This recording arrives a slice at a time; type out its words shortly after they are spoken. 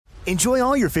Enjoy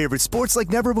all your favorite sports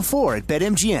like never before at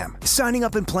BetMGM. Signing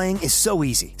up and playing is so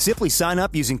easy. Simply sign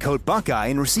up using code Buckeye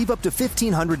and receive up to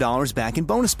 $1,500 back in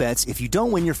bonus bets if you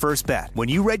don't win your first bet. When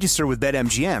you register with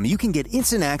BetMGM, you can get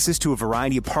instant access to a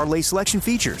variety of parlay selection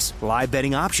features, live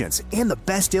betting options, and the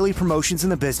best daily promotions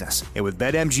in the business. And with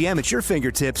BetMGM at your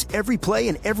fingertips, every play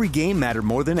and every game matter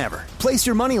more than ever. Place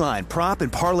your moneyline, prop,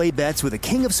 and parlay bets with the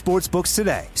king of sportsbooks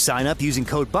today. Sign up using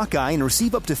code Buckeye and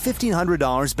receive up to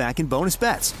 $1,500 back in bonus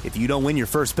bets if you don't win your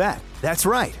first bet. That's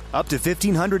right, up to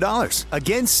 $1,500.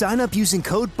 Again, sign up using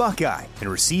code Buckeye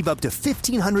and receive up to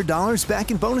 $1,500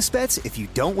 back in bonus bets if you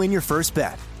don't win your first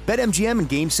bet. BetMGM and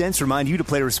GameSense remind you to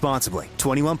play responsibly.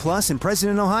 21 plus and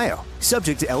present in Ohio.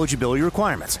 Subject to eligibility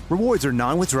requirements. Rewards are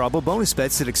non-withdrawable bonus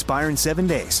bets that expire in 7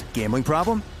 days. Gambling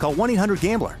problem? Call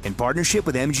 1-800-GAMBLER in partnership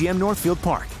with MGM Northfield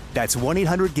Park. That's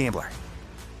 1-800-GAMBLER.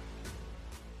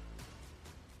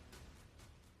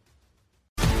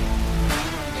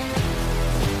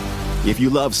 If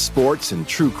you love sports and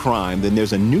true crime, then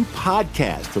there's a new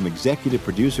podcast from executive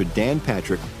producer Dan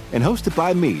Patrick and hosted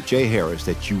by me, Jay Harris,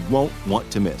 that you won't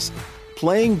want to miss.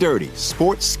 Playing Dirty: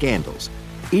 Sports Scandals.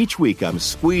 Each week, I'm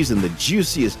squeezing the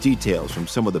juiciest details from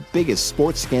some of the biggest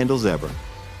sports scandals ever.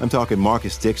 I'm talking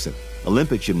Marcus Dixon,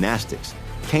 Olympic gymnastics,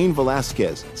 Cain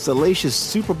Velasquez, salacious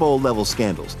Super Bowl-level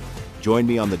scandals. Join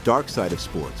me on the dark side of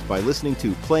sports by listening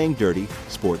to Playing Dirty: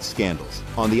 Sports Scandals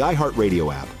on the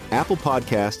iHeartRadio app, Apple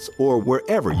Podcasts, or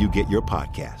wherever you get your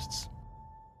podcasts.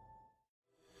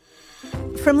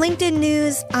 From LinkedIn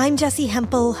News, I'm Jessie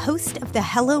Hempel, host of the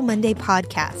Hello Monday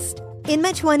podcast. In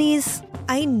my 20s,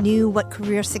 I knew what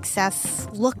career success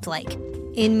looked like.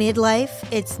 In midlife,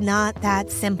 it's not that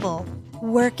simple.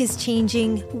 Work is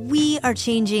changing, we are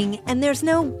changing, and there's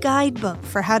no guidebook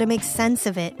for how to make sense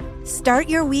of it. Start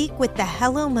your week with the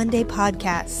Hello Monday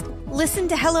podcast. Listen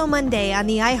to Hello Monday on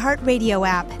the iHeartRadio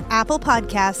app, Apple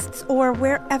Podcasts, or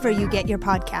wherever you get your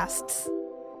podcasts.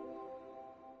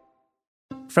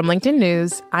 From LinkedIn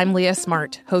News, I'm Leah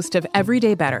Smart, host of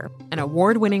Everyday Better, an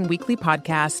award-winning weekly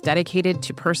podcast dedicated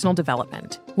to personal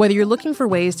development. Whether you're looking for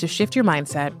ways to shift your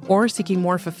mindset or seeking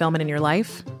more fulfillment in your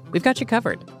life, we've got you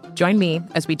covered. Join me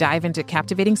as we dive into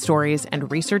captivating stories and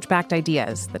research-backed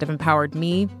ideas that have empowered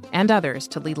me and others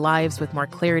to lead lives with more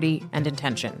clarity and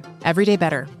intention. Everyday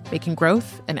Better, making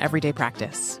growth an everyday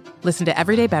practice. Listen to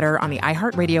Everyday Better on the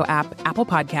iHeartRadio app, Apple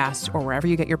Podcasts, or wherever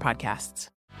you get your podcasts.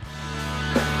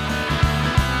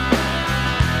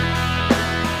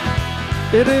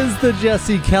 It is the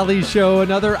Jesse Kelly Show,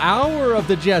 another hour of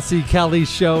the Jesse Kelly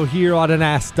Show here on an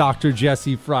Ask Dr.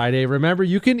 Jesse Friday. Remember,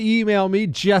 you can email me,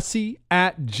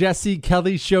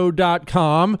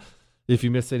 jesse@jessekellyshow.com. If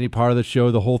you miss any part of the show,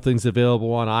 the whole thing's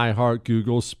available on iHeart,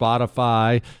 Google,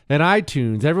 Spotify, and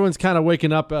iTunes. Everyone's kind of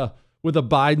waking up with a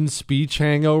Biden speech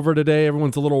hangover today.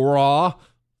 Everyone's a little raw, a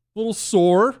little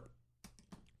sore.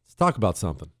 Let's talk about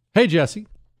something. Hey, Jesse,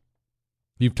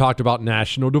 you've talked about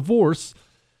national divorce,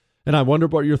 and I wonder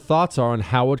what your thoughts are on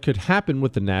how it could happen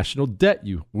with the national debt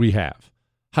we have.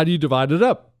 How do you divide it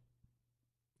up?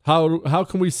 How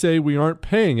can we say we aren't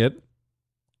paying it?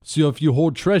 So if you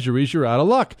hold treasuries, you're out of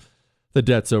luck. The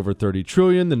debt's over $30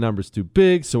 trillion, the number's too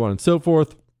big, so on and so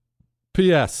forth.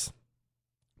 P.S.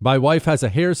 My wife has a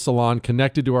hair salon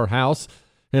connected to our house,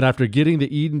 and after getting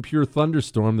the Eden Pure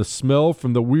thunderstorm, the smell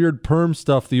from the weird perm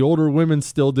stuff the older women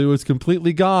still do is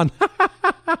completely gone.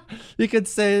 You could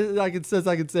say, I could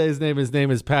say his name. His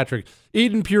name is Patrick.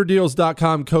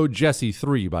 EdenPureDeals.com, code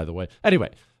Jesse3, by the way. Anyway,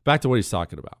 back to what he's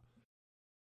talking about.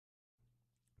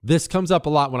 This comes up a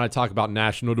lot when I talk about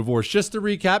national divorce. Just to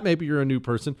recap, maybe you're a new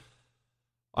person.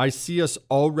 I see us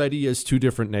already as two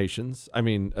different nations. I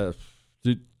mean,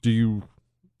 do you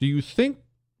think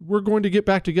we're going to get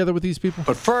back together with these people?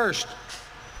 But first,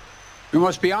 we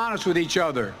must be honest with each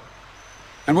other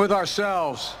and with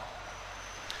ourselves.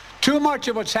 Too much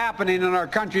of what's happening in our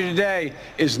country today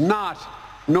is not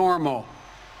normal.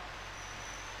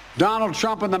 Donald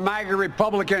Trump and the MAGA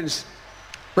Republicans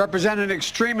represent an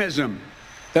extremism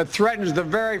that threatens the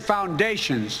very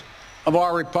foundations of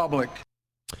our republic.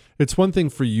 It's one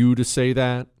thing for you to say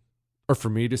that, or for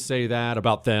me to say that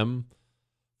about them.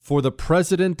 For the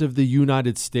President of the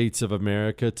United States of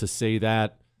America to say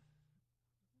that,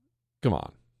 come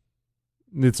on,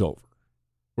 it's over.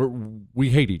 We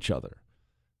hate each other.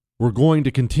 We're going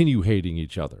to continue hating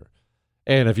each other.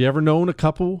 And have you ever known a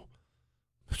couple,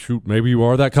 shoot, maybe you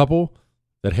are that couple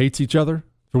that hates each other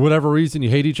for whatever reason, you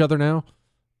hate each other now?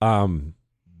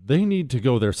 They need to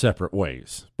go their separate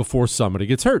ways before somebody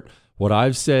gets hurt. What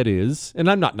I've said is, and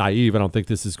I'm not naive, I don't think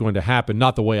this is going to happen,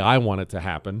 not the way I want it to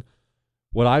happen.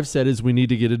 What I've said is we need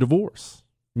to get a divorce.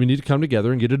 We need to come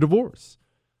together and get a divorce.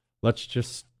 Let's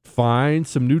just find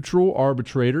some neutral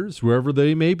arbitrators, whoever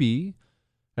they may be,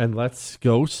 and let's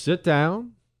go sit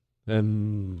down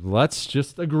and let's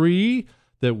just agree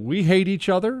that we hate each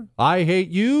other. I hate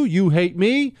you. You hate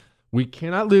me. We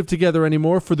cannot live together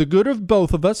anymore. For the good of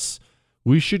both of us,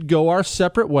 we should go our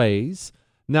separate ways.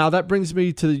 Now, that brings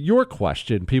me to your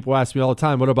question. People ask me all the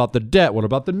time, what about the debt? What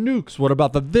about the nukes? What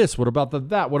about the this? What about the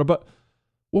that? What about...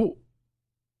 Well,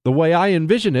 the way I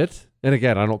envision it, and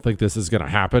again, I don't think this is going to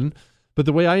happen, but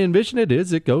the way I envision it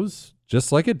is it goes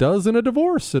just like it does in a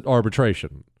divorce at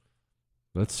arbitration.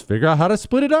 Let's figure out how to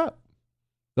split it up.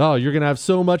 Oh, you're going to have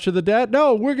so much of the debt?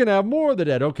 No, we're going to have more of the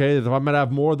debt. Okay, if I'm going to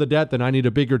have more of the debt, then I need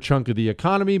a bigger chunk of the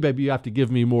economy. Maybe you have to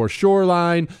give me more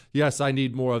shoreline. Yes, I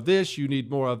need more of this. You need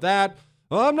more of that.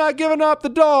 Well, I'm not giving up the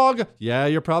dog. Yeah,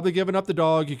 you're probably giving up the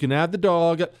dog. You can have the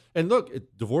dog. And look,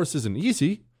 divorce isn't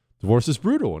easy. Divorce is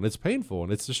brutal, and it's painful,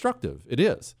 and it's destructive. It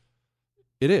is.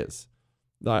 It is.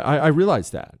 I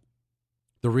realize that.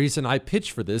 The reason I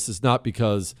pitch for this is not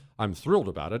because I'm thrilled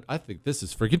about it. I think this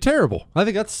is freaking terrible. I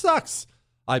think that sucks.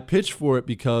 I pitch for it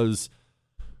because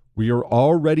we are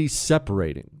already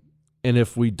separating. And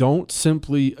if we don't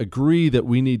simply agree that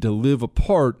we need to live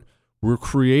apart, we're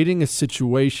creating a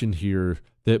situation here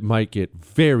that might get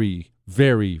very,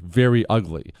 very, very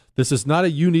ugly. This is not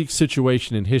a unique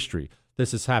situation in history.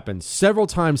 This has happened several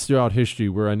times throughout history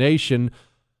where a nation,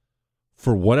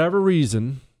 for whatever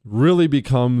reason, really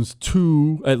becomes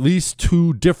at least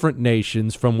two different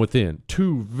nations from within,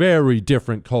 two very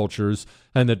different cultures,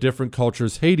 and the different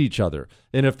cultures hate each other.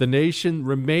 And if the nation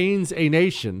remains a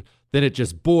nation, then it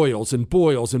just boils and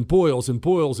boils and boils and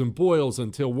boils and boils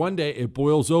until one day it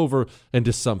boils over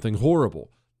into something horrible.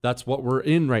 That's what we're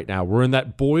in right now. We're in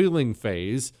that boiling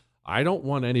phase. I don't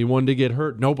want anyone to get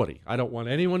hurt. Nobody. I don't want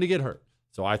anyone to get hurt.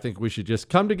 So I think we should just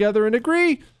come together and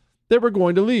agree that we're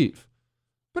going to leave.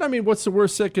 But I mean, what's the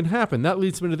worst that can happen? That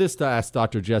leads me to this to ask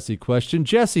Dr. Jesse question.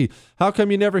 Jesse, how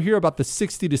come you never hear about the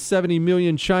 60 to 70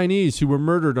 million Chinese who were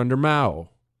murdered under Mao?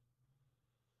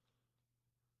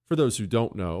 For those who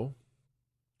don't know,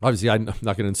 obviously I'm not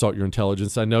going to insult your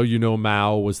intelligence. I know you know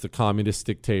Mao was the communist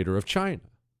dictator of China.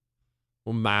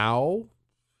 Well, Mao,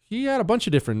 he had a bunch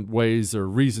of different ways or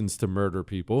reasons to murder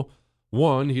people.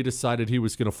 One, he decided he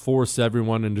was going to force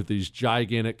everyone into these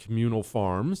gigantic communal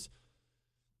farms,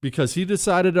 because he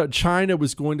decided that China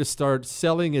was going to start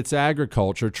selling its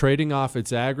agriculture, trading off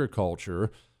its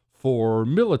agriculture for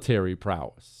military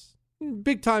prowess,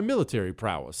 big-time military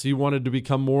prowess. He wanted to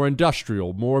become more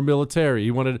industrial, more military.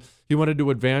 He wanted to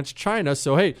advance China.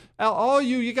 So, hey, all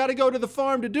you got to go to the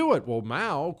farm to do it. Well,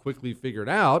 Mao quickly figured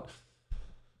out,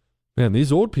 man,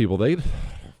 these old people, they're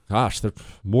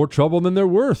more trouble than they're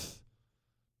worth.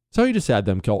 So he just had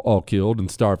them all killed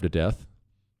and starved to death.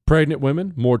 Pregnant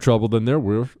women, more trouble than they're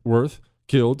worth,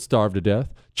 killed, starved to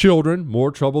death. Children, more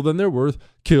trouble than they're worth,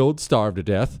 killed, starved to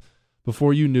death.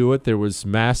 Before you knew it, there was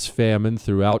mass famine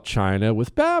throughout China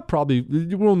with probably,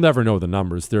 we'll never know the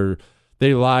numbers.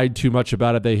 They lied too much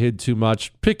about it. They hid too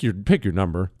much. Pick your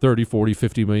number. 30, 40,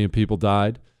 50 million people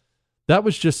died. That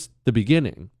was just the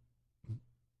beginning.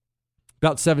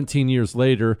 About 17 years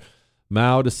later,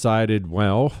 Mao decided,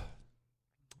 well,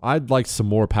 I'd like some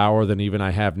more power than even I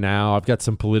have now. I've got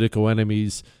some political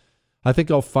enemies. I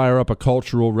think I'll fire up a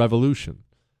cultural revolution.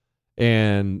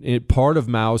 And part of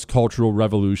Mao's cultural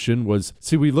revolution was,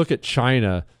 we look at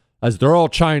China as they're all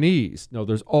Chinese. No,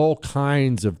 there's all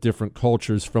kinds of different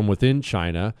cultures from within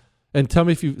China. And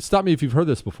stop me if you've heard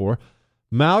this before.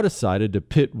 Mao decided to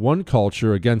pit one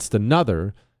culture against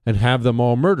another and have them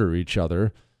all murder each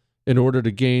other in order to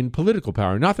gain political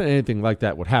power. Not that anything like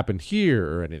that would happen here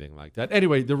or anything like that.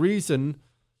 Anyway, the reason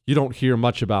you don't hear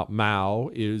much about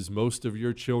Mao is most of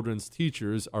your children's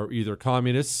teachers are either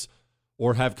communists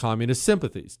or have communist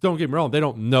sympathies. Don't get me wrong, they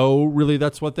don't know really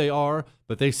that's what they are,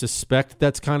 but they suspect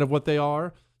that's kind of what they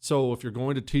are. So if you're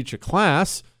going to teach a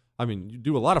class, I mean, you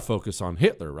do a lot of focus on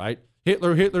Hitler, right?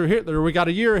 Hitler, Hitler, Hitler. We got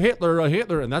a year of Hitler,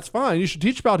 and that's fine. You should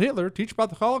teach about Hitler, teach about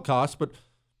the Holocaust, but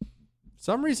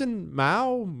some reason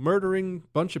Mao murdering a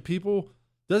bunch of people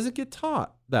doesn't get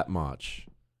taught that much.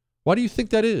 Why do you think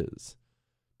that is?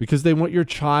 Because they want your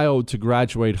child to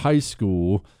graduate high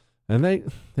school, and they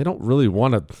don't really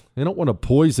want to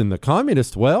poison the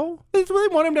communist well. They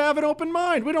really want him to have an open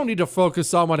mind. We don't need to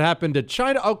focus on what happened to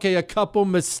China. Okay, a couple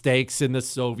mistakes in the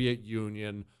Soviet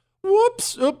Union.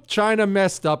 Whoops, China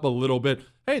messed up a little bit.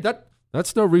 Hey,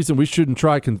 that's no reason we shouldn't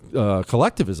try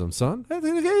collectivism, son.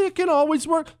 It can always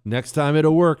work. Next time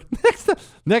it'll work.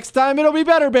 Next time it'll be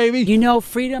better, baby. You know,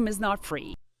 freedom is not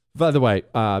free. By the way,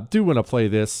 do want to play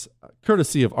this,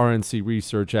 courtesy of RNC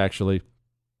Research, actually.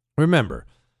 Remember,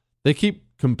 they keep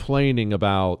complaining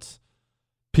about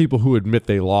people who admit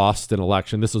they lost an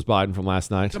election. This was Biden from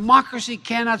last night. Democracy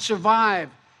cannot survive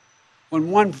when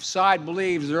one side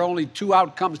believes there are only two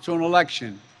outcomes to an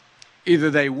election. Either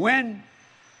they win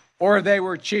or they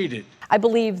were cheated. I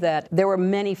believe that there were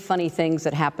many funny things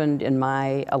that happened in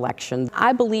my election.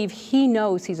 I believe he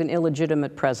knows he's an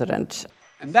illegitimate president.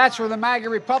 And that's where the MAGA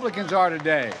Republicans are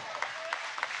today.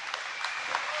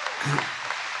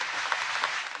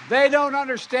 They don't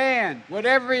understand what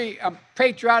every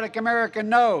patriotic American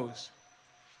knows.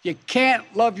 You can't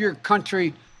love your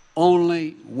country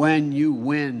only when you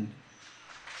win.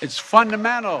 It's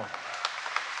fundamental.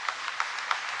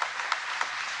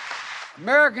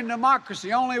 American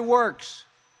democracy only works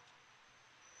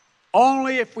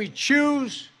if we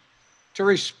choose to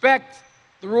respect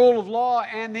the rule of law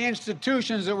and the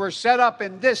institutions that were set up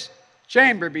in this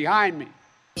chamber behind me.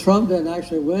 Trump didn't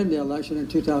actually win the election in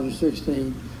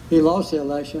 2016. He lost the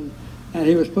election, and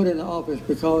he was put into office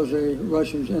because the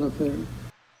Russians interfered.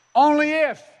 Only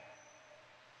if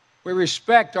we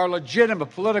respect our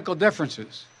legitimate political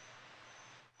differences.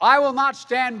 I will not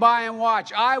stand by and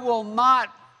watch.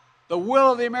 The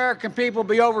will of the American people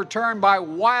be overturned by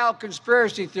wild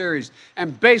conspiracy theories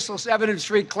and baseless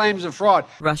evidence-free claims of fraud.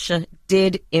 Russia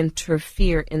did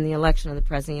interfere in the election of the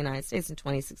President of the United States in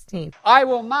 2016. I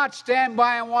will not stand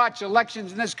by and watch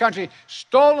elections in this country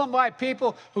stolen by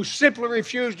people who simply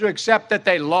refuse to accept that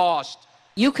they lost.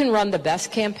 You can run the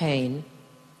best campaign.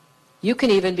 You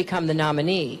can even become the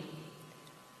nominee.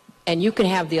 And you can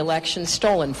have the election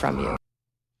stolen from you.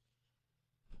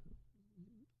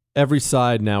 Every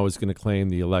side now is going to claim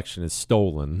the election is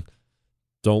stolen.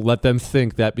 Don't let them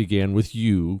think that began with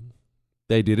you.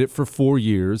 They did it for 4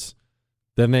 years.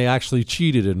 Then they actually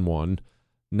cheated and won.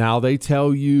 Now they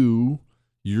tell you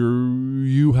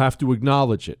you have to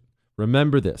acknowledge it.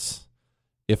 Remember this.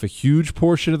 If a huge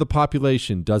portion of the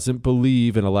population doesn't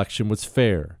believe an election was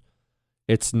fair,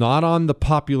 it's not on the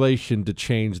population to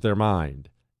change their mind.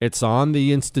 It's on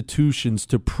the institutions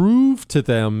to prove to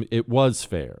them it was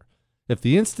fair. If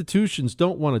the institutions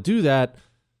don't want to do that,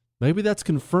 maybe that's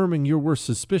confirming your worst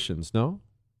suspicions, no?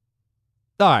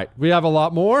 All right, we have a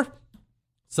lot more.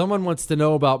 Someone wants to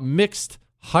know about mixed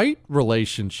height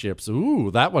relationships. Ooh,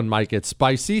 that one might get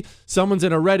spicy. Someone's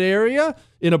in a red area,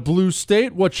 in a blue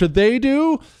state. What should they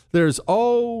do? There's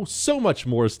so much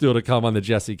more still to come on the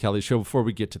Jesse Kelly Show. Before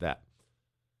we get to that,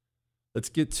 let's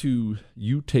get to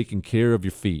you taking care of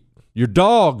your feet. Your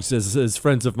dogs, as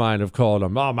friends of mine have called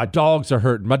them. Oh, my dogs are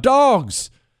hurting. My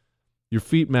dogs! Your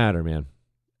feet matter, man.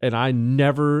 And I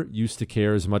never used to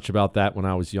care as much about that when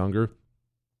I was younger.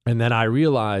 And then I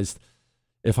realized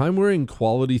if I'm wearing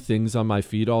quality things on my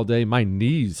feet all day, my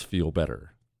knees feel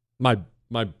better. My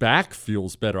back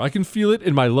feels better. I can feel it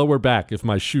in my lower back if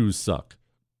my shoes suck.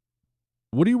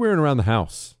 What are you wearing around the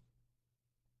house?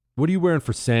 What are you wearing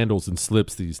for sandals and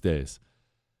slips these days?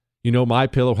 You know,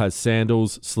 MyPillow has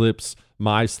sandals, slips,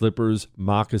 my slippers,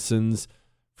 moccasins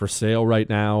for sale right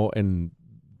now, and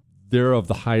they're of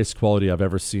the highest quality I've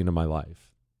ever seen in my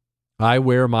life. I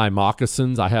wear my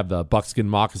moccasins. I have the buckskin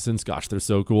moccasins. Gosh, they're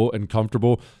so cool and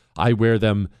comfortable. I wear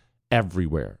them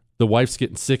everywhere. The wife's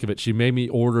getting sick of it. She made me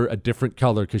order a different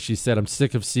color because she said, I'm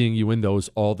sick of seeing you in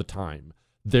those all the time.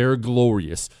 They're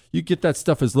glorious. You get that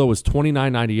stuff as low as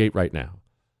 $29.98 right now.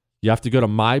 You have to go to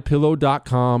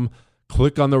MyPillow.com.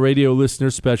 Click on the radio listener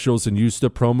specials and use the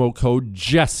promo code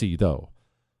Jesse, though.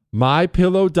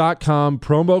 MyPillow.com,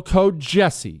 promo code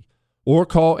Jesse, or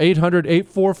call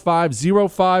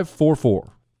 800-845-0544.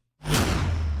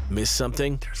 Miss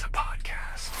something? There's a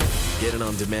podcast. Get it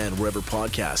on demand wherever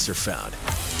podcasts are found.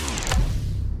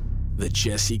 The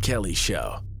Jesse Kelly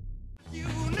Show. You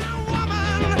know,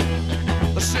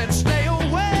 woman, said stay away.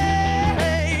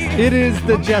 It is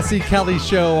the Jesse Kelly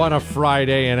Show on a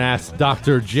Friday and Ask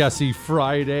Dr. Jesse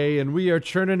Friday, and we are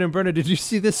churning and burning. Did you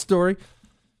see this story?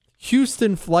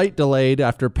 Houston flight delayed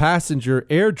after passenger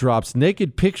airdrops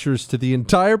naked pictures to the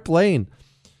entire plane.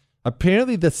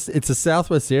 Apparently, it's a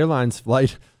Southwest Airlines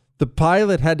flight. The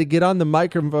pilot had to get on the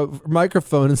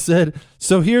microphone and said,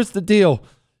 so here's the deal.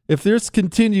 If this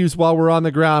continues while we're on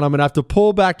the ground, I'm going to have to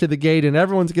pull back to the gate and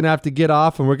everyone's going to have to get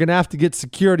off and we're going to have to get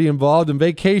security involved and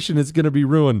vacation is going to be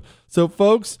ruined. So,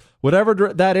 folks, whatever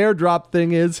that airdrop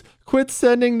thing is, quit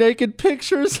sending naked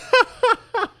pictures.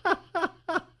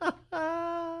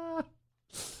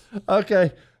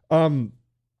 Okay.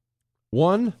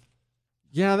 One,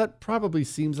 yeah, that probably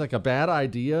seems like a bad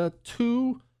idea.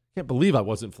 Two, can't believe I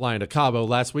wasn't flying to Cabo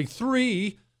last week.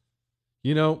 Three,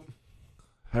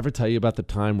 I ever tell you about the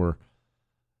time where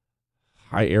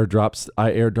I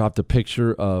airdropped a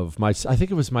picture of I think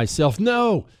it was myself.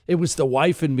 No, it was the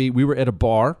wife and me. We were at a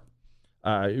bar.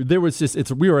 There was this,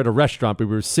 we were at a restaurant, but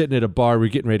we were sitting at a bar. We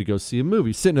were getting ready to go see a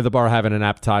movie, sitting at the bar having an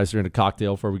appetizer and a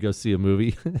cocktail before we go see a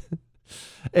movie.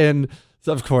 And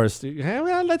so, of course, hey,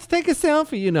 well, let's take a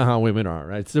selfie. You know how women are,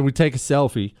 right? So we take a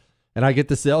selfie, and I get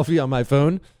the selfie on my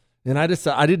phone, and I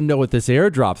didn't know what this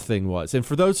AirDrop thing was. And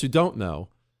for those who don't know,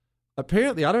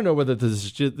 apparently, I don't know whether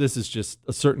this is just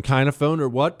a certain kind of phone or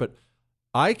what, but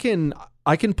I can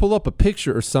pull up a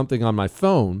picture or something on my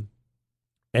phone,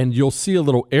 and you'll see a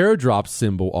little AirDrop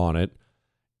symbol on it.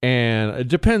 And it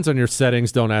depends on your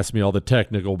settings. Don't ask me all the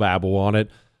technical babble on it,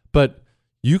 but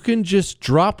you can just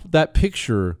drop that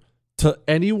picture to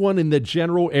anyone in the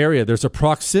general area. There's a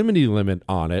proximity limit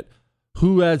on it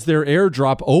who has their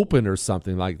AirDrop open or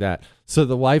something like that. So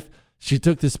the wife, she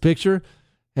took this picture,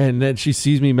 and then she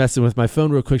sees me messing with my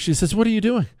phone real quick. She says, "What are you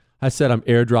doing?" I said, "I'm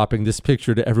AirDropping this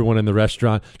picture to everyone in the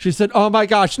restaurant." She said, "Oh my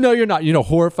gosh, no, you're not."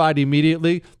 Horrified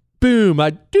immediately. Boom,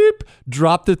 I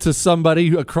dropped it to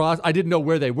somebody across. I didn't know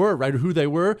where they were, right, or who they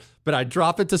were, but I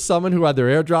dropped it to someone who had their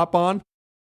AirDrop on.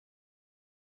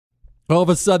 All of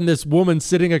a sudden, this woman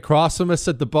sitting across from us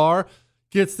at the bar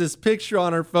gets this picture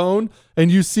on her phone,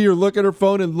 and you see her look at her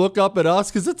phone and look up at us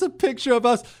because it's a picture of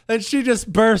us, and she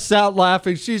just bursts out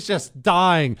laughing. She's just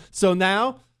dying. So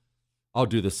now, I'll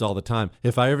do this all the time.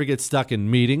 If I ever get stuck in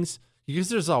meetings, because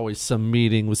there's always some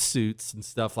meeting with suits and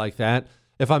stuff like that.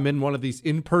 If I'm in one of these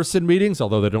in-person meetings,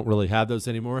 although they don't really have those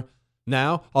anymore,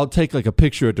 now I'll take like a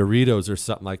picture of Doritos or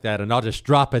something like that, and I'll just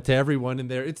drop it to everyone in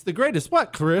there. It's the greatest.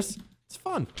 What, Chris? It's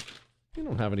fun. You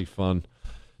don't have any fun.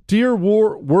 Dear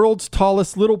world's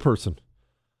tallest little person,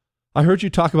 I heard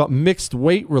you talk about mixed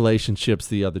weight relationships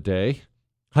the other day.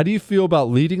 How do you feel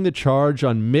about leading the charge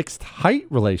on mixed height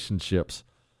relationships?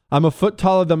 I'm a foot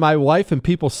taller than my wife, and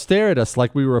people stare at us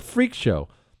like we were a freak show.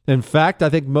 In fact, I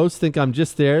think most think I'm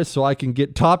just there so I can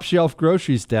get top shelf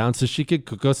groceries down so she can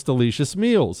cook us delicious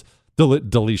meals.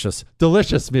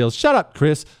 Delicious meals. Shut up,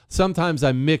 Chris. Sometimes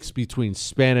I mix between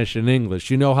Spanish and English.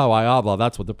 You know how I habla.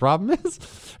 That's what the problem is.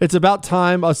 It's about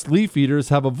time us leaf eaters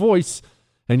have a voice,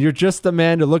 and you're just the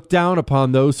man to look down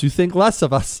upon those who think less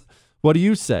of us. What do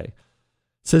you say?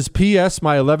 Says, P.S.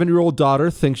 My 11-year-old daughter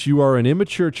thinks you are an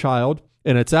immature child,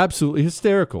 and it's absolutely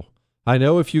hysterical. I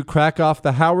know if you crack off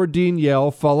the Howard Dean yell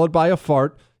followed by a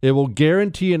fart, it will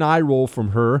guarantee an eye roll from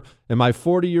her, and my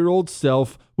 40-year-old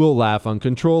self will laugh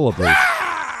uncontrollably.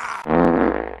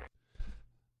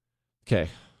 Okay,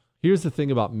 here's the thing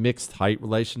about mixed height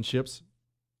relationships.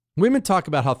 Women talk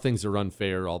about how things are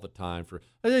unfair all the time.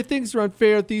 Things are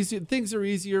unfair, things are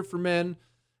easier for men.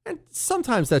 And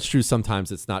sometimes that's true,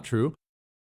 sometimes it's not true.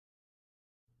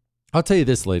 I'll tell you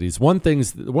this, ladies. One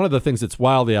of the things that's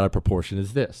wildly out of proportion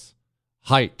is this.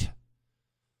 Height.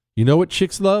 You know what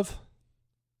chicks love?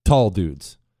 Tall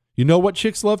dudes. You know what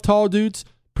chicks love tall dudes?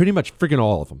 Pretty much freaking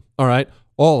all of them. All right?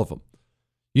 All of them.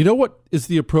 You know what is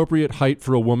the appropriate height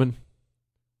for a woman?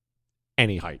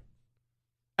 Any height.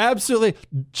 Absolutely.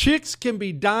 Chicks can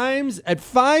be dimes at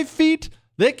 5 feet.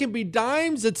 They can be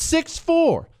dimes at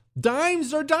 6'4".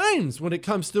 Dimes are dimes when it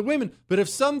comes to women. But if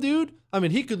some dude,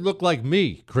 he could look like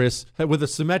me, Chris, with a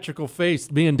symmetrical face,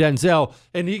 me and Denzel,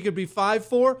 and he could be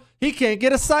 5'4", he can't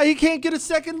get a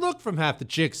second look from half the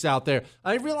chicks out there.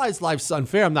 I realize life's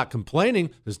unfair. I'm not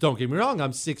complaining, because don't get me wrong,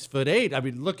 I'm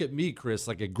 6'8". Look at me, Chris,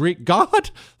 like a Greek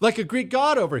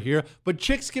god, over here. But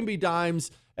chicks can be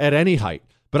dimes at any height.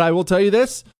 But I will tell you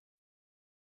this,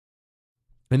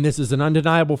 and this is an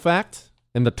undeniable fact,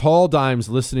 and the tall dimes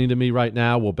listening to me right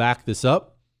now will back this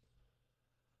up.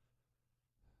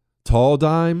 Tall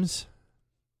dimes,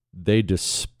 they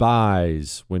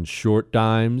despise when short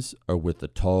dimes are with a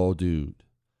tall dude.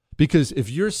 Because if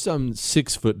you're some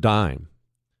 6-foot dime,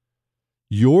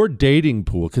 your dating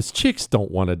pool, because chicks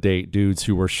don't want to date dudes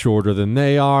who are shorter than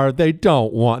they are. They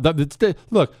don't want,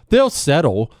 look, they'll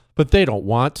settle, but they don't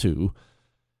want to.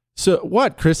 So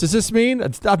what, Chris, does this mean?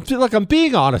 I'm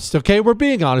being honest, okay? We're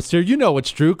being honest here. You know it's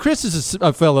true. Chris is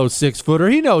a fellow 6-footer.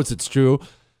 He knows it's true.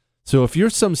 So if you're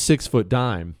some 6-foot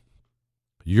dime,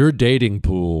 your dating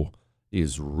pool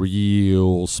is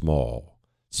real small.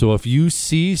 So if you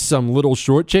see some little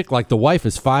short chick, like the wife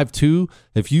is 5'2",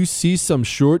 if you see some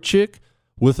short chick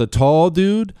with a tall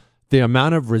dude, the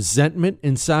amount of resentment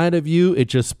inside of you, it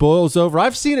just boils over.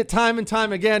 I've seen it time and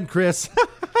time again, Chris.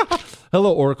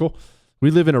 Hello, Oracle. We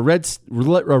live in a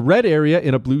red area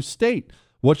in a blue state.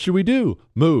 What should we do?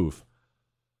 Move.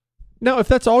 Now, if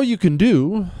that's all you can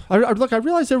do, I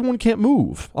realize everyone can't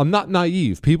move. I'm not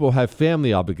naive. People have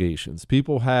family obligations.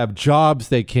 People have jobs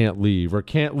they can't leave or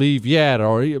can't leave yet,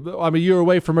 or I'm a year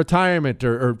away from retirement,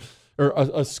 or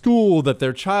a school that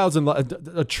their child's in,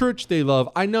 a church they love.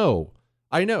 I know.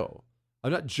 I'm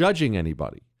not judging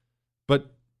anybody.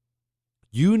 But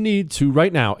You need to,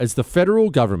 right now, as the federal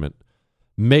government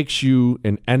makes you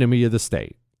an enemy of the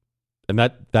state. And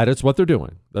that is what they're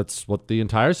doing. That's what the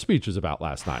entire speech is about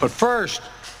last night. But first,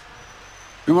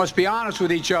 we must be honest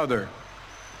with each other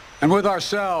and with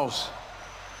ourselves.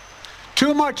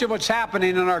 Too much of what's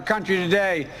happening in our country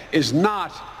today is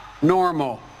not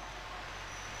normal.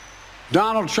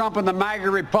 Donald Trump and the MAGA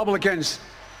Republicans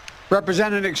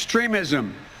represent an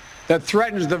extremism that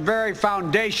threatens the very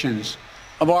foundations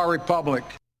of our republic.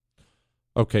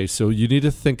 Okay, so you need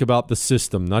to think about the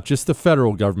system, not just the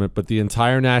federal government, but the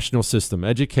entire national system,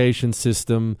 education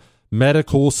system,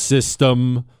 medical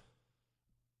system,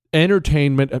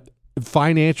 entertainment,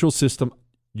 financial system.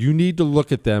 You need to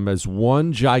look at them as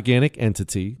one gigantic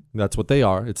entity. That's what they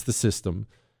are. It's the system.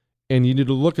 And you need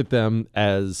to look at them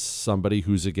as somebody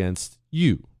who's against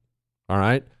you. All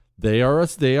right? They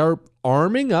are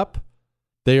arming up.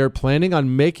 They are planning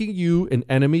on making you an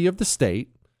enemy of the state.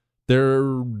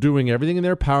 They're doing everything in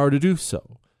their power to do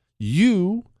so.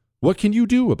 What can you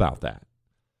do about that?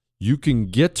 You can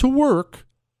get to work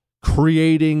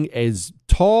creating as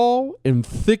tall and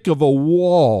thick of a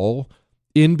wall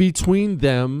in between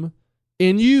them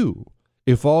and you.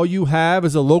 If all you have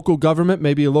is a local government,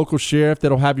 maybe a local sheriff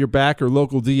that'll have your back or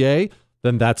local DA,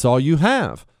 then that's all you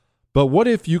have. But what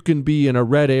if you can be in a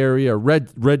red area, a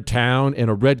red town, in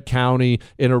a red county,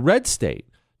 in a red state?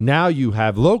 Now you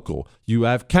have local, you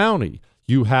have county,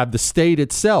 you have the state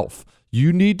itself.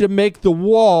 You need to make the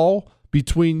wall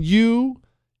between you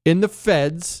and the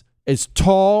feds as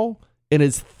tall and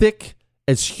as thick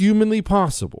as humanly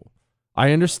possible.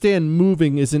 I understand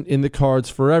moving isn't in the cards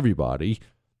for everybody.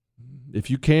 If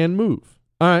you can move.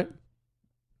 All right.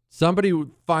 Somebody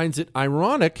finds it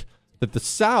ironic that the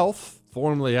South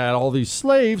formerly had all these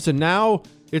slaves and now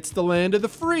it's the land of the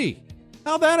free.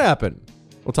 How'd that happen?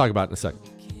 We'll talk about it in a second.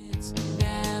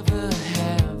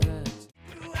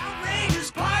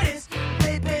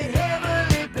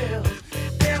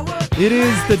 It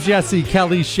is the Jesse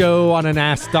Kelly Show on an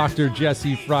Ask Dr.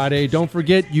 Jesse Friday. Don't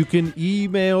forget, you can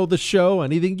email the show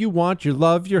anything you want, your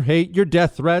love, your hate, your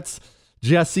death threats,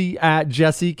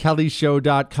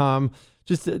 jesse@jessekellyshow.com.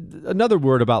 Just another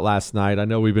word about last night. I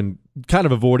know we've been kind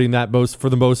of avoiding that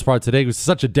for the most part today. It was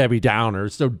such a Debbie Downer,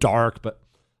 so dark, but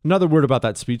another word about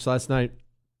that speech last night.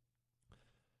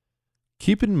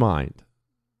 Keep in mind,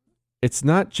 it's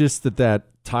not just that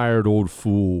tired old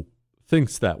fool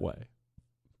thinks that way.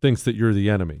 Thinks that you're the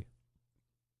enemy.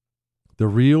 The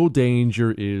real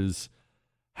danger is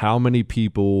how many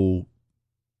people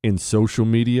in social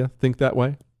media think that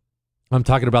way. I'm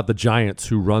talking about the giants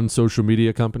who run social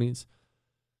media companies.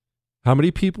 How many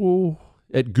people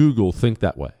at Google think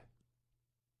that way?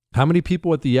 How many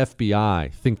people at the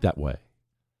FBI think that way?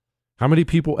 How many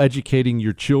people educating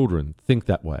your children think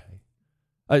that way?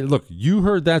 Look, you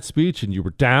heard that speech and you were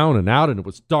down and out and it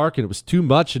was dark and it was too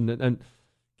much. And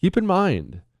keep in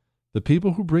mind, the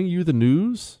people who bring you the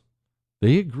news,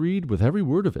 they agreed with every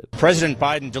word of it. President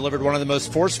Biden delivered one of the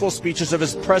most forceful speeches of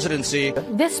his presidency.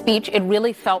 This speech, it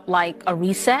really felt like a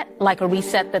reset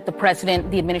that the president,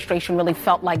 the administration really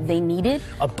felt like they needed.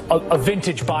 A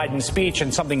vintage Biden speech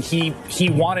and something he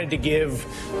wanted to give.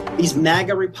 These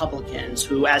MAGA Republicans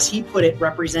who, as he put it,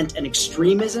 represent an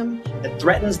extremism that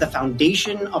threatens the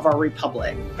foundation of our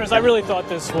republic. Chris, I really thought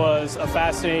this was a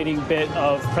fascinating bit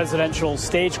of presidential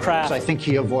stagecraft. I think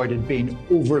he avoided being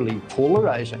overly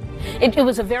polarizing. It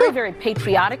was a very, very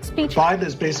patriotic speech. Biden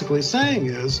is basically saying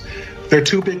is there are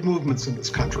two big movements in this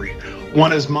country.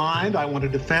 One is mine. I want to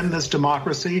defend this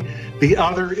democracy. The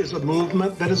other is a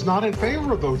movement that is not in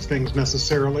favor of those things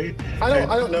necessarily. I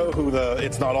don't know who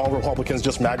it's not all Republicans,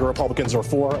 just MAGA Republicans are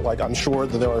for. Like, I'm sure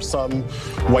that there are some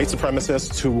white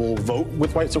supremacists who will vote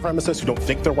with white supremacists who don't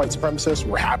think they're white supremacists.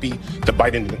 We're happy that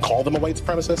Biden didn't call them a white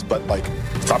supremacist, but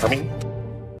it's not for me.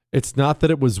 It's not that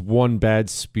it was one bad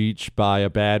speech by a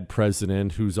bad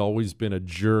president who's always been a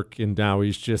jerk and now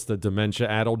he's just a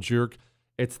dementia-addled jerk.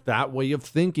 It's that way of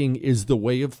thinking is the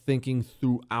way of thinking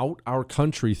throughout our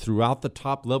country, throughout the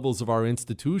top levels of our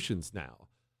institutions now.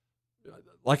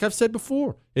 Like I've said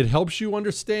before, it helps you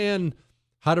understand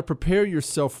how to prepare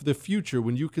yourself for the future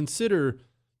when you consider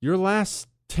your last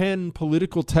 10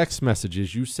 political text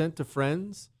messages you sent to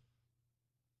friends.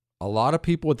 A lot of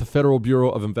people at the Federal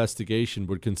Bureau of Investigation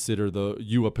would consider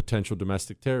you a potential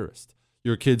domestic terrorist.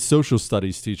 Your kid's social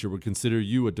studies teacher would consider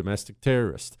you a domestic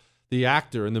terrorist. The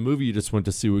actor in the movie you just went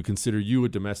to see would consider you a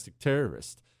domestic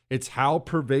terrorist. It's how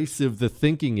pervasive the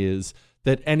thinking is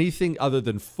that anything other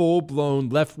than full-blown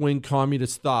left-wing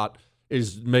communist thought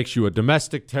makes you a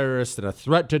domestic terrorist and a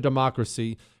threat to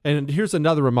democracy. And here's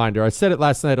another reminder. I said it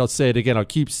last night. I'll say it again. I'll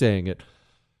keep saying it.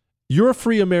 You're a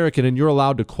free American and you're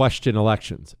allowed to question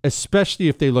elections, especially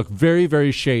if they look very,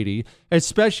 very shady, and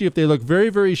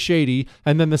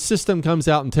then the system comes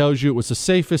out and tells you it was the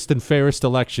safest and fairest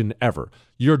election ever.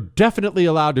 You're definitely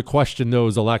allowed to question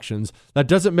those elections. That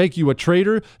doesn't make you a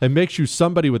traitor. It makes you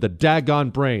somebody with a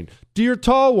daggone brain. Dear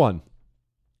Tall One,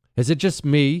 is it just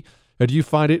me, or do you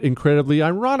find it incredibly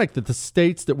ironic that the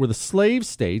states that were the slave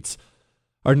states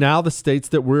are now the states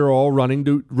that we're all running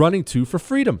to for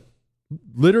freedom?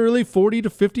 Literally 40 to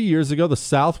 50 years ago, the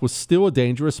South was still a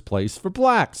dangerous place for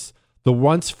blacks. The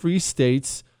once free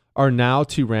states are now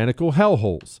tyrannical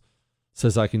hellholes.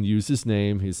 Says I can use his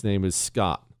name. His name is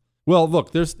Scott. Well,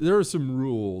 look, there are some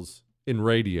rules in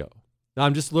radio. Now,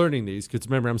 I'm just learning these because,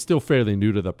 remember, I'm still fairly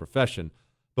new to the profession.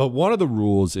 But one of the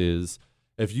rules is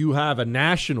if you have a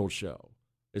national show,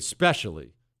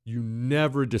 especially, you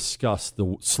never discuss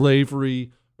the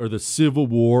slavery or the Civil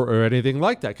War or anything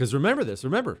like that. Because remember this.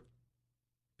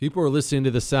 People are listening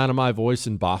to the sound of my voice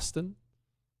in Boston,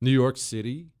 New York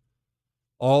City,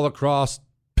 all across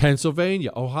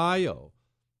Pennsylvania, Ohio.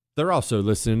 They're also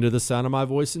listening to the sound of my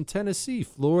voice in Tennessee,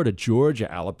 Florida,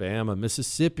 Georgia, Alabama,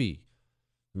 Mississippi.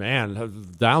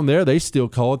 Man, down there, they still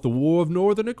call it the War of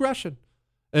Northern Aggression.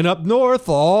 And up north,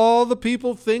 all the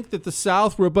people think that the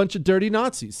South were a bunch of dirty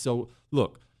Nazis. So,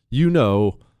 look,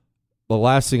 the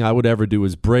last thing I would ever do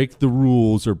is break the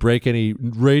rules or break any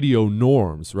radio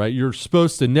norms, right? You're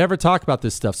supposed to never talk about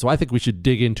this stuff, so I think we should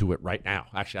dig into it right now.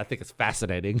 Actually, I think it's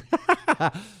fascinating.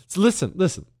 So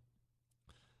listen.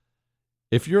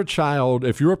 If you're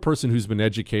a person who's been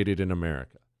educated in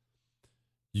America,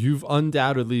 you've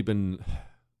undoubtedly been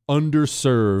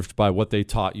underserved by what they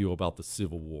taught you about the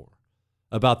Civil War,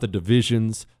 about the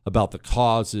divisions, about the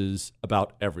causes,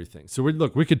 about everything. So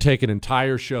we could take an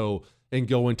entire show and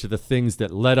go into the things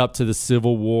that led up to the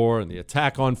Civil War and the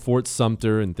attack on Fort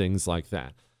Sumter and things like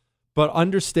that. But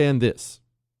understand this.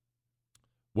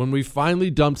 When we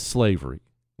finally dumped slavery,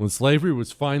 when slavery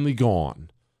was finally gone,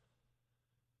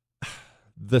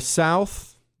 the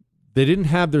South, they didn't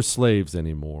have their slaves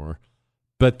anymore,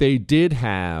 but they did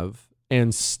have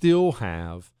and still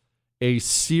have a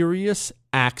serious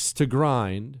axe to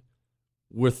grind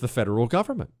with the federal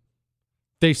government.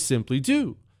 They simply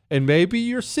do. And maybe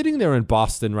you're sitting there in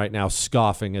Boston right now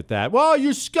scoffing at that. Well, you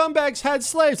scumbags had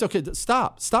slaves. Okay,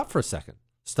 stop for a second.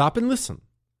 Stop and listen.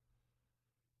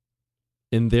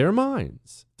 In their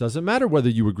minds, doesn't matter whether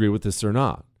you agree with this or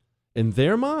not, in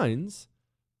their minds,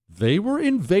 they were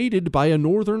invaded by a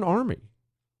Northern army.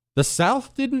 The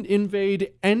South didn't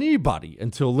invade anybody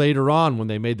until later on when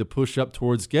they made the push up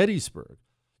towards Gettysburg.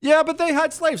 Yeah, but they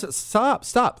had slaves.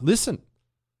 Stop. Listen.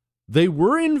 They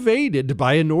were invaded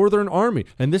by a Northern army,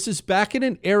 and this is back in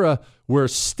an era where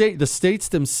the states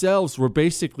themselves were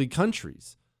basically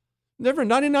countries.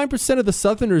 99% of the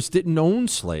Southerners didn't own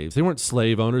slaves. They weren't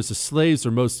slave owners. The slaves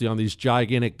were mostly on these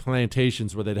gigantic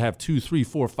plantations where they'd have 200, 300,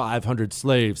 400, 500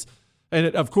 slaves.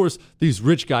 And of course, these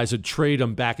rich guys would trade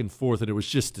them back and forth, and it was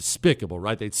just despicable,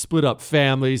 right? They'd split up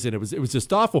families, and it was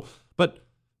just awful. But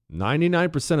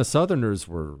 99% of Southerners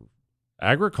were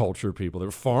agriculture people. They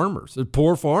were farmers,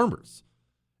 poor farmers.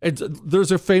 And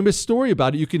there's a famous story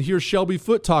about it. You can hear Shelby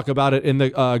Foote talk about it in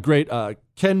the great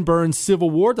Ken Burns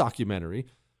Civil War documentary,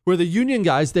 where the Union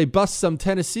guys, they bust some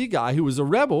Tennessee guy who was a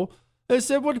rebel. They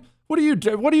said, what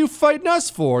are you fighting us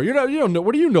for? You don't know.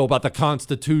 What do you know about the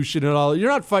Constitution and all?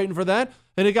 You're not fighting for that.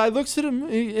 And the guy looks at him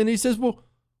and he says, well,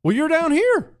 you're down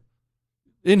here.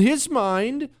 In his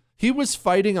mind, he was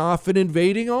fighting off an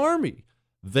invading army.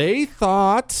 They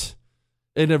thought,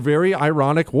 in a very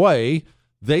ironic way,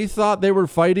 they thought they were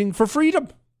fighting for freedom.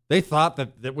 They thought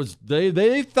that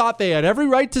they thought they had every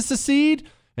right to secede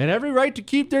and every right to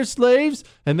keep their slaves,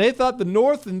 and they thought the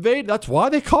North invaded. That's why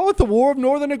they call it the War of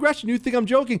Northern Aggression. You think I'm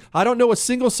joking? I don't know a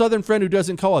single Southern friend who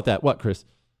doesn't call it that. What, Chris?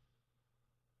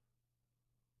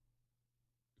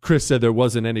 Chris said there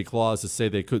wasn't any clause to say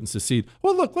they couldn't secede.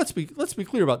 Well, look, let's be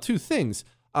clear about two things.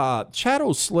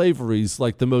 Chattel slavery is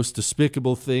like the most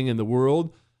despicable thing in the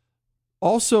world.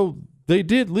 Also, they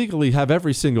did legally have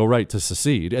every single right to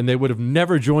secede, and they would have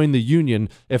never joined the Union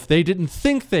if they didn't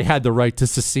think they had the right to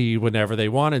secede whenever they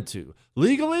wanted to.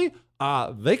 Legally,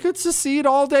 they could secede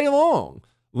all day long.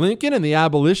 Lincoln and the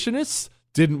abolitionists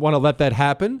didn't want to let that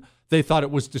happen. They thought it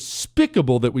was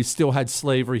despicable that we still had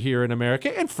slavery here in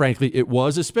America, and frankly, it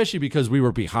was, especially because we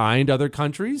were behind other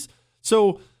countries.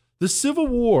 So the Civil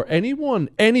War, anyone,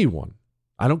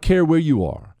 I don't care where you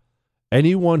are,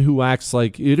 anyone who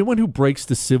breaks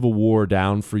the Civil War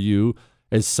down for you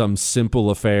as some simple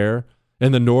affair.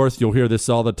 In the North, you'll hear this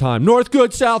all the time. North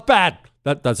good, South bad.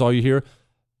 That's all you hear.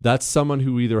 That's someone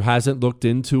who either hasn't looked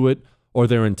into it or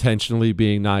they're intentionally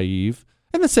being naive.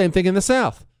 And the same thing in the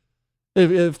South.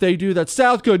 If they do that,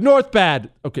 South good, North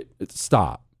bad. Okay,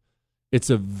 stop. It's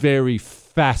a very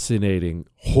fascinating,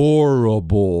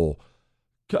 horrible,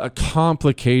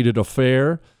 complicated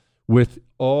affair with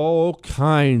all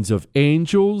kinds of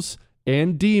angels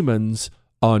and demons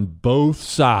on both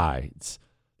sides.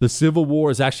 The Civil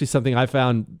War is actually something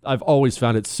I've always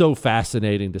found it so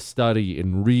fascinating to study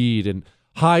and read, and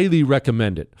highly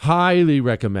recommend it. Highly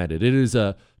recommend it. It is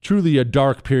truly a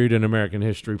dark period in American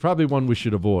history, probably one we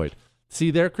should avoid.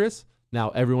 See there, Chris? Now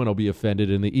everyone will be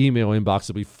offended and the email inbox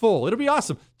will be full. It'll be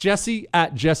awesome.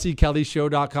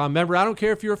 Jesse@jessekellyshow.com. Remember, I don't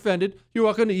care if you're offended. You're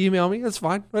welcome to email me. That's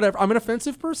fine. Whatever. I'm an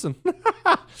offensive person.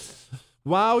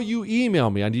 While you email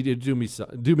me, I need you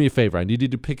to do me a favor. I need you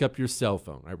to pick up your cell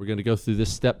phone. All right, we're going to go through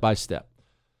this step by step.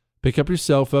 Pick up your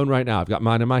cell phone right now. I've got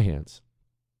mine in my hands.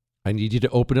 I need you to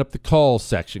open up the call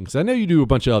section because I know you do a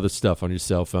bunch of other stuff on your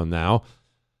cell phone now.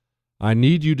 I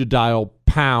need you to dial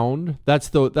pound. That's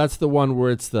the one where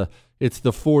it's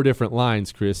the 4 different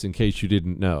lines, Chris, in case you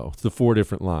didn't know. It's the 4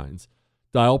 different lines.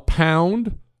 Dial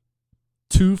pound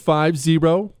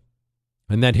 250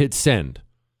 and then hit send.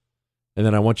 And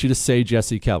then I want you to say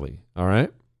Jesse Kelly, all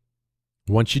right?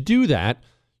 Once you do that,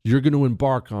 you're going to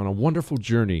embark on a wonderful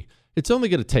journey. It's only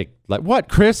going to take, like, what,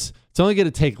 Chris? It's only going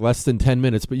to take less than 10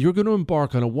 minutes, but you're going to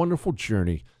embark on a wonderful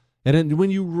journey. And then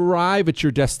when you arrive at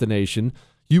your destination,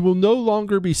 you will no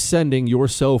longer be sending your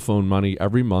cell phone money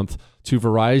every month to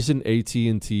Verizon,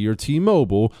 AT&T, or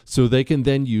T-Mobile so they can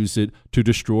then use it to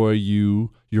destroy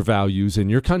you, your values,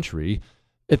 and your country.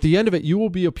 At the end of it, you will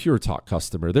be a Pure Talk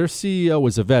customer. Their CEO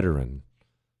is a veteran.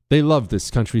 They love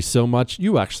this country so much,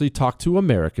 you actually talk to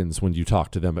Americans when you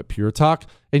talk to them at Pure Talk,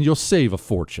 and you'll save a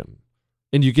fortune.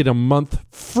 And you get a month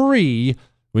free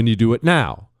when you do it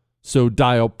now. So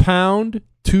dial pound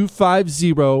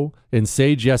 250 and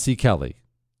say Jesse Kelly.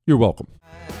 You're welcome.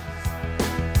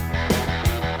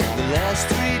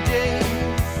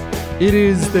 It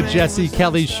is the Jesse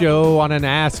Kelly Show on an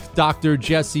Ask Dr.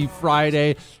 Jesse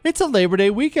Friday. It's a Labor Day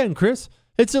weekend, Chris.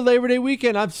 It's a Labor Day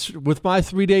weekend. With my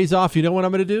 3 days off, you know what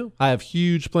I'm going to do? I have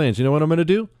huge plans. You know what I'm going to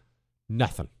do?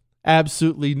 Nothing.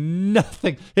 Absolutely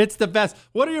nothing. It's the best.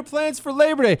 What are your plans for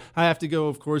Labor Day? I have to go,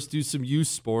 of course, do some youth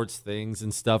sports things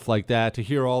and stuff like that to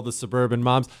hear all the suburban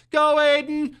moms. Go,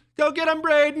 Aiden. Go get him,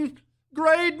 Braden.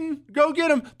 Graydon, go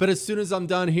get him. But as soon as I'm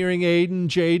done hearing Aiden,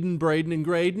 Jaden, Braden, and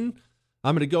Graydon,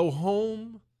 I'm going to go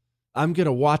home. I'm going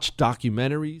to watch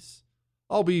documentaries.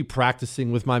 I'll be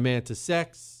practicing with my Manta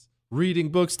Sex, reading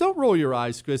books. Don't roll your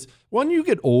eyes, Chris. When you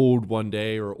get old one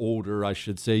day, or older, I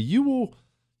should say, you will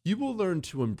learn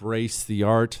to embrace the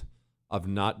art of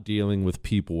not dealing with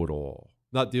people at all.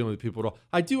 Not dealing with people at all.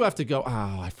 I do have to go,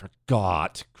 I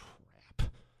forgot.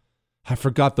 I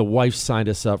forgot the wife signed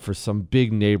us up for some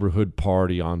big neighborhood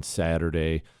party on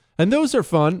Saturday. And those are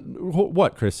fun.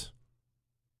 What, Chris?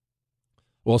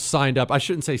 Well, signed up. I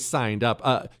shouldn't say signed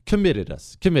up. Committed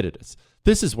us.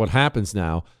 This is what happens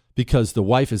now because the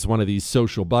wife is one of these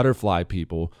social butterfly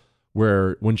people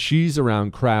where when she's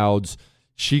around crowds,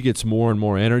 she gets more and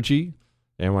more energy.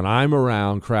 And when I'm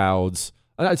around crowds,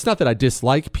 it's not that I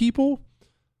dislike people,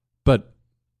 but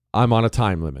I'm on a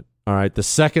time limit. All right, the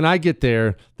second I get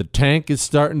there, the tank is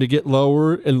starting to get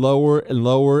lower and lower and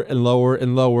lower and lower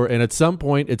and lower. And at some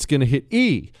point, it's going to hit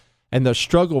E. And the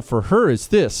struggle for her is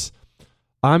this.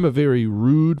 I'm a very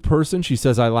rude person. She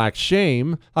says I lack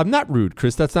shame. I'm not rude,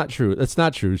 Chris. That's not true. That's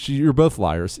not true. You're both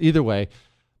liars. Either way,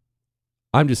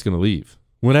 I'm just going to leave.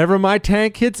 Whenever my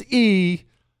tank hits E,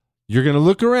 you're going to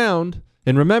look around.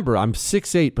 And remember, I'm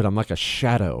 6'8", but I'm like a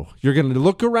shadow. You're going to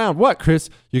look around. What,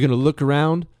 Chris? You're going to look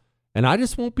around. And I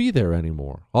just won't be there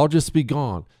anymore. I'll just be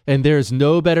gone. And there's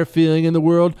no better feeling in the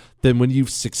world than when you've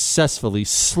successfully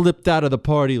slipped out of the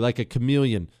party like a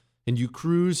chameleon and you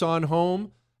cruise on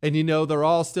home and you know they're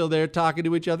all still there talking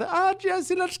to each other.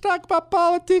 Jesse, let's talk about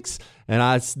politics. And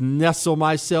I nestle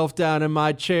myself down in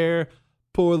my chair,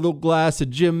 pour a little glass of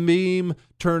Jim Beam,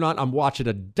 turn on. I'm watching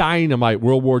a dynamite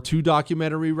World War II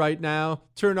documentary right now.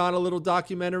 Turn on a little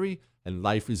documentary and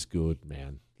life is good,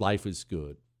 man. Life is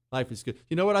good. Life is good.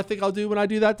 You know what I think I'll do when I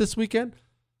do that this weekend?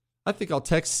 I think I'll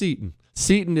text Seaton.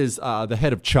 Seaton is the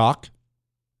head of Chalk.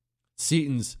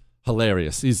 Seaton's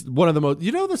hilarious. He's one of the most...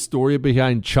 You know the story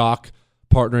behind Chalk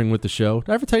partnering with the show?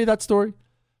 Did I ever tell you that story?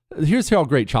 Here's how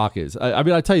great Chalk is. I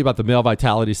mean, I tell you about the male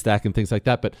vitality stack and things like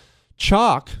that, but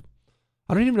Chalk...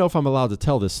 I don't even know if I'm allowed to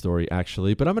tell this story,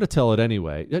 actually, but I'm going to tell it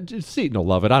anyway. Seaton will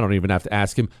love it. I don't even have to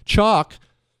ask him. Chalk,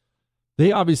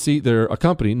 they're a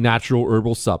company, natural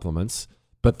herbal supplements,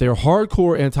 but they're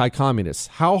hardcore anti-communists.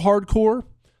 How hardcore?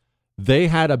 They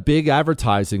had a big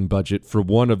advertising budget for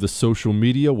one of the social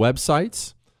media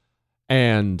websites,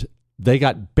 and They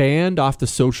got banned off the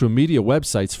social media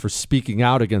websites for speaking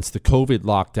out against the COVID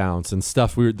lockdowns and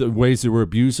stuff, the ways they were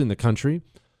abusing the country.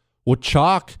 Well,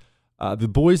 Chalk, the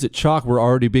boys at Chalk were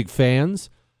already big fans.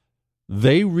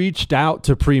 They reached out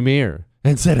to Premier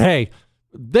and said, hey,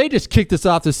 they just kicked us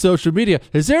off the social media.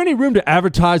 Is there any room to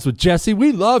advertise with Jesse?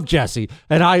 We love Jesse.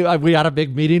 And we had a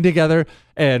big meeting together,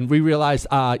 and we realized,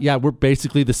 we're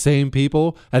basically the same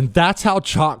people. And that's how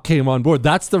Chalk came on board.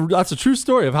 That's a true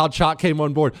story of how Chalk came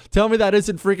on board. Tell me that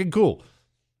isn't freaking cool.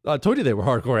 I told you they were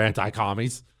hardcore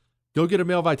anti-commies. Go get a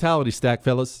male vitality stack,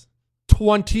 fellas.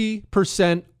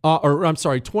 20%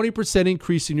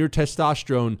 increase in your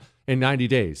testosterone in 90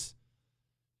 days.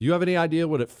 You have any idea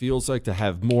what it feels like to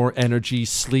have more energy,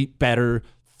 sleep better,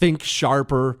 think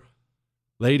sharper?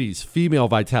 Ladies, female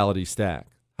vitality stack.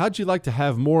 How'd you like to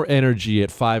have more energy at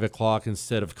 5 o'clock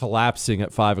instead of collapsing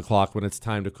at 5 o'clock when it's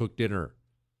time to cook dinner?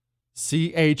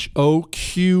 CHOQ.com,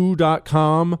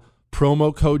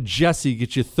 promo code Jesse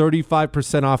gets you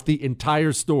 35% off the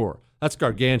entire store. That's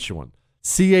gargantuan.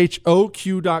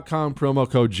 CHOQ.com, promo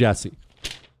code Jesse.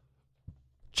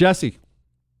 Jesse.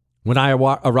 When I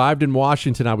arrived in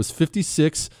Washington, I was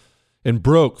 56 and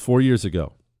broke 4 years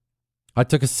ago. I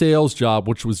took a sales job,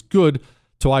 which was good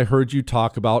till I heard you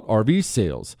talk about RV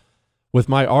sales. With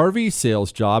my RV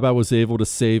sales job, I was able to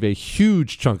save a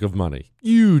huge chunk of money.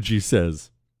 Huge, he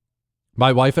says.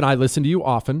 My wife and I listen to you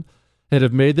often and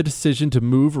have made the decision to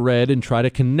move red and try to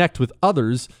connect with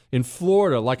others in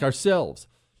Florida like ourselves.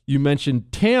 You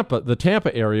mentioned Tampa, the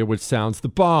Tampa area, which sounds the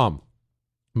bomb.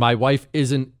 My wife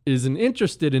isn't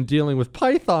interested in dealing with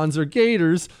pythons or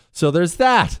gators, so there's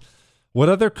that. What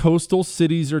other coastal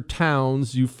cities or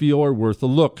towns you feel are worth a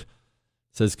look?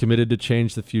 Says committed to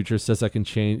change the future. Says I can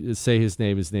say his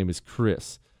name. His name is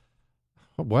Chris.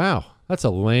 Oh, wow, that's a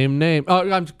lame name.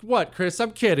 Oh, Chris?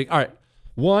 I'm kidding. All right,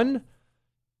 one.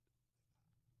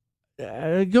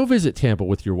 Go visit Tampa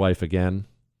with your wife again.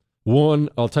 One,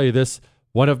 I'll tell you this.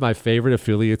 One of my favorite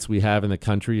affiliates we have in the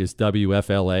country is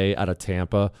WFLA out of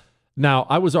Tampa. Now,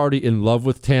 I was already in love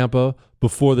with Tampa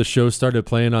before the show started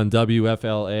playing on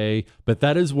WFLA, but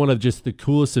that is one of just the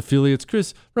coolest affiliates.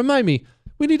 Chris, remind me,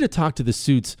 we need to talk to the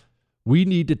suits. We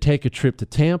need to take a trip to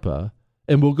Tampa,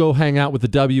 and we'll go hang out with the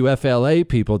WFLA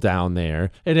people down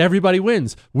there, and everybody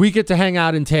wins. We get to hang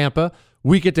out in Tampa.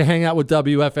 We get to hang out with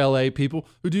WFLA people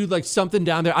who do like something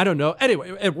down there. I don't know.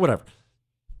 Anyway, whatever.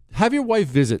 Have your wife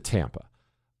visit Tampa.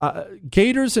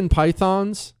 Gators and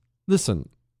pythons, listen,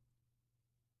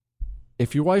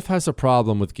 if your wife has a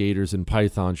problem with gators and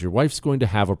pythons, your wife's going to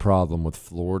have a problem with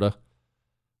Florida.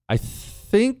 I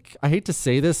hate to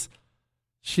say this,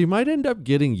 she might end up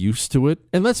getting used to it.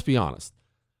 And let's be honest,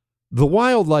 the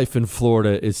wildlife in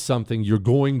Florida is something you're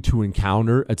going to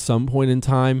encounter at some point in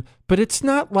time, but it's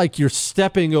not like you're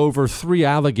stepping over 3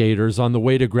 alligators on the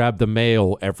way to grab the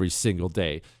mail every single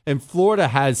day. And Florida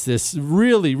has this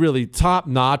really, really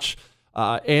top-notch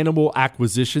animal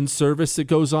acquisition service that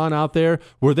goes on out there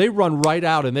where they run right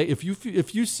out, and if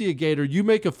you see a gator, you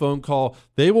make a phone call,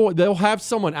 they'll have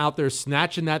someone out there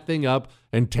snatching that thing up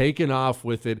and taking off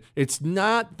with it. It's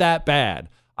not that bad.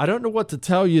 I don't know what to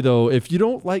tell you, though. If you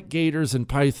don't like gators and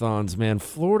pythons, man,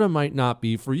 Florida might not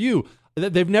be for you.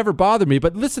 They've never bothered me.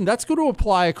 But listen, that's going to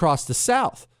apply across the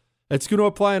South. It's going to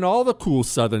apply in all the cool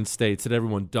southern states that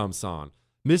everyone dumps on.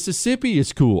 Mississippi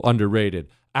is cool, underrated.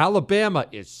 Alabama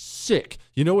is sick.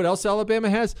 You know what else Alabama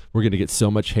has? We're going to get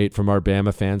so much hate from our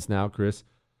Bama fans now, Chris.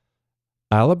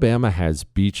 Alabama has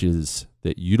beaches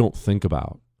that you don't think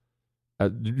about.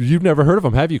 You've never heard of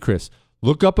them, have you, Chris?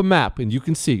 Look up a map and you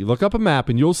can see. Look up a map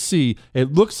and you'll see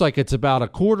it looks like it's about a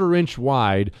 1/4 inch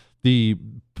wide. The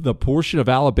portion of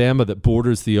Alabama that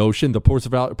borders the ocean, the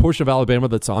portion of Alabama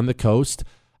that's on the coast,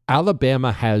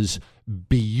 Alabama has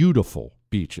beautiful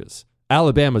beaches.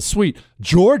 Alabama's sweet.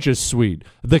 Georgia's sweet.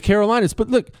 The Carolinas. But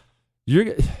look,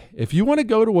 if you want to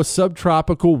go to a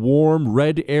subtropical, warm,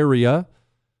 red area,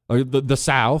 or the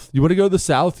South, you want to go to the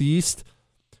Southeast,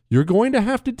 you're going to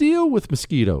have to deal with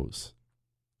mosquitoes.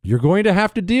 You're going to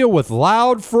have to deal with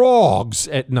loud frogs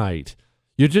at night.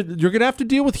 You're going to have to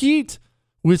deal with heat,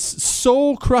 with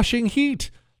soul-crushing heat.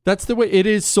 That's the way it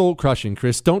is, soul-crushing,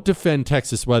 Chris. Don't defend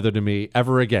Texas weather to me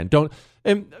ever again. Don't.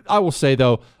 And I will say,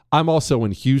 though, I'm also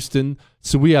in Houston,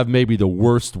 so we have maybe the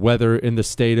worst weather in the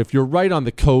state. If you're right on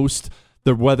the coast,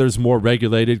 the weather's more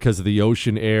regulated because of the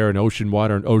ocean air and ocean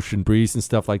water and ocean breeze and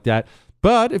stuff like that.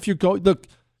 But if you look,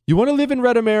 you want to live in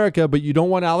red America, but you don't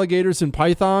want alligators and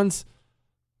pythons,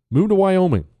 move to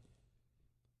Wyoming.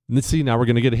 Let's see, now we're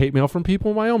going to get hate mail from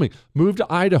people in Wyoming. Move to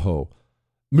Idaho.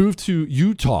 Move to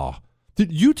Utah.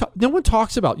 Dude, Utah, no one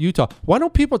talks about Utah. Why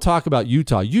don't people talk about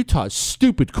Utah? Utah is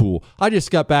stupid cool. I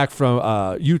just got back from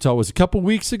Utah. It was a couple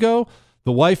weeks ago.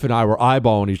 The wife and I were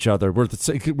eyeballing each other.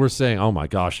 We're saying, oh my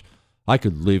gosh, I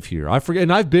could live here. I forget,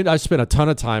 and I spent a ton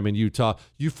of time in Utah.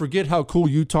 You forget how cool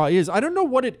Utah is. I don't know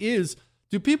what it is.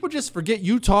 Do people just forget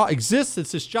Utah exists?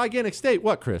 It's this gigantic state.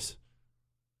 What, Chris?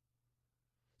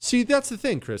 See, that's the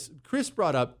thing, Chris. Chris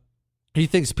brought up, he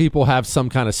thinks people have some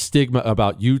kind of stigma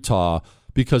about Utah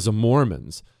because of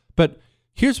Mormons. But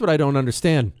here's what I don't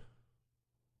understand.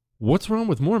 What's wrong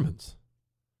with Mormons?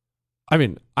 I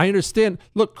mean, I understand.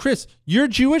 Look, Chris, you're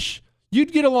Jewish.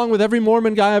 You'd get along with every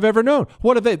Mormon guy I've ever known.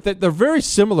 What are they? They're very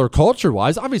similar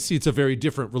culture-wise. Obviously, it's a very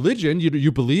different religion.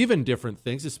 You believe in different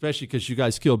things, especially because you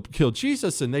guys killed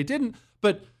Jesus and they didn't.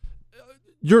 But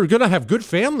you're going to have good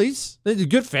families,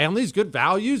 good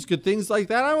values, good things like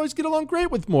that. I always get along great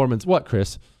with Mormons. What,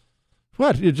 Chris?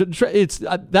 What? It's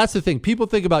that's the thing. People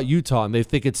think about Utah and they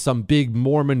think it's some big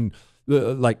Mormon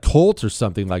like cult or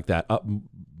something like that.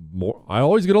 I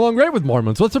always get along great with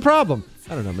Mormons. What's the problem?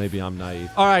 I don't know. Maybe I'm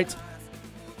naive. All right.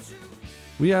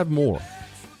 We have more.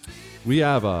 We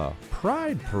have a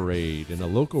pride parade in a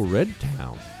local red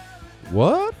town.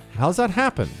 What? How's that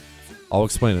happen? I'll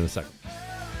explain in a second.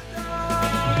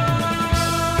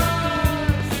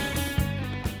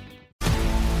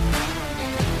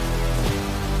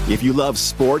 If you love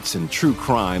sports and true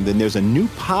crime, then there's a new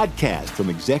podcast from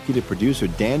executive producer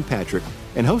Dan Patrick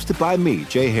and hosted by me,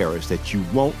 Jay Harris, that you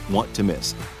won't want to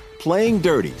miss. Playing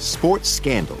Dirty: Sports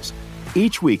Scandals.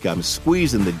 Each week, I'm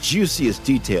squeezing the juiciest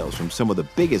details from some of the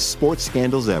biggest sports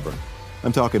scandals ever.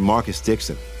 I'm talking Marcus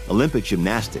Dixon, Olympic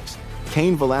gymnastics,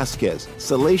 Cain Velasquez,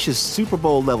 salacious Super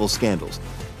Bowl-level scandals.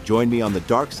 Join me on the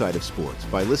dark side of sports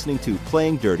by listening to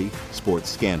Playing Dirty: Sports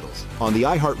Scandals on the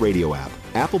iHeartRadio app,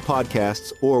 Apple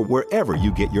Podcasts, or wherever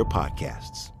you get your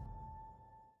podcasts.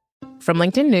 From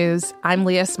LinkedIn News, I'm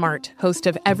Leah Smart, host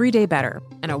of Everyday Better,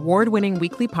 an award-winning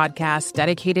weekly podcast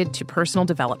dedicated to personal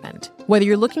development. Whether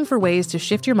you're looking for ways to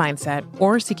shift your mindset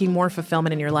or seeking more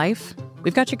fulfillment in your life,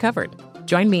 we've got you covered.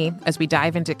 Join me as we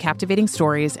dive into captivating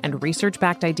stories and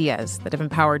research-backed ideas that have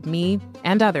empowered me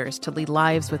and others to lead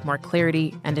lives with more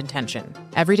clarity and intention.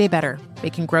 Everyday Better,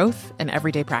 making growth an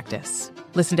everyday practice.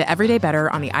 Listen to Everyday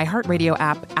Better on the iHeartRadio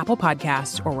app, Apple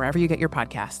Podcasts, or wherever you get your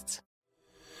podcasts.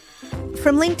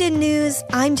 From LinkedIn News,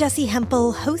 I'm Jessie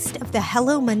Hempel, host of the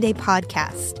Hello Monday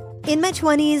podcast. In my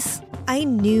 20s, I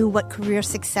knew what career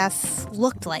success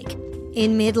looked like.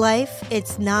 In midlife,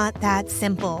 it's not that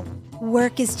simple.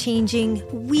 Work is changing,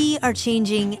 we are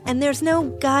changing, and there's no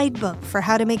guidebook for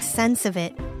how to make sense of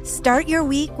it. Start your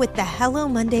week with the Hello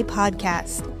Monday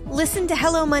podcast. Listen to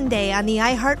Hello Monday on the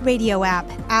iHeartRadio app,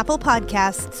 Apple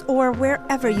Podcasts, or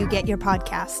wherever you get your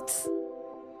podcasts.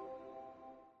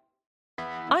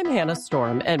 I'm Hannah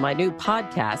Storm, and my new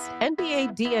podcast,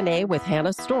 NBA DNA with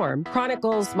Hannah Storm,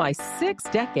 chronicles my 6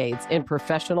 decades in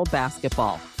professional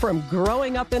basketball. From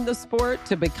growing up in the sport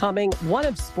to becoming one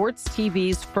of sports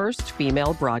TV's first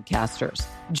female broadcasters.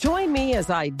 Join me as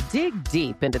I dig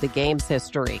deep into the game's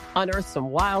history, unearth some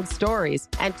wild stories,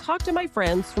 and talk to my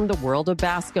friends from the world of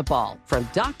basketball, from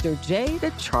Dr. J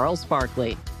to Charles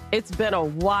Barkley. It's been a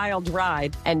wild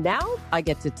ride, and now I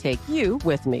get to take you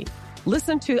with me.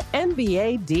 Listen to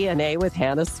NBA DNA with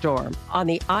Hannah Storm on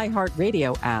the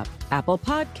iHeartRadio app, Apple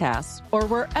Podcasts, or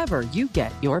wherever you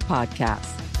get your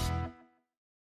podcasts.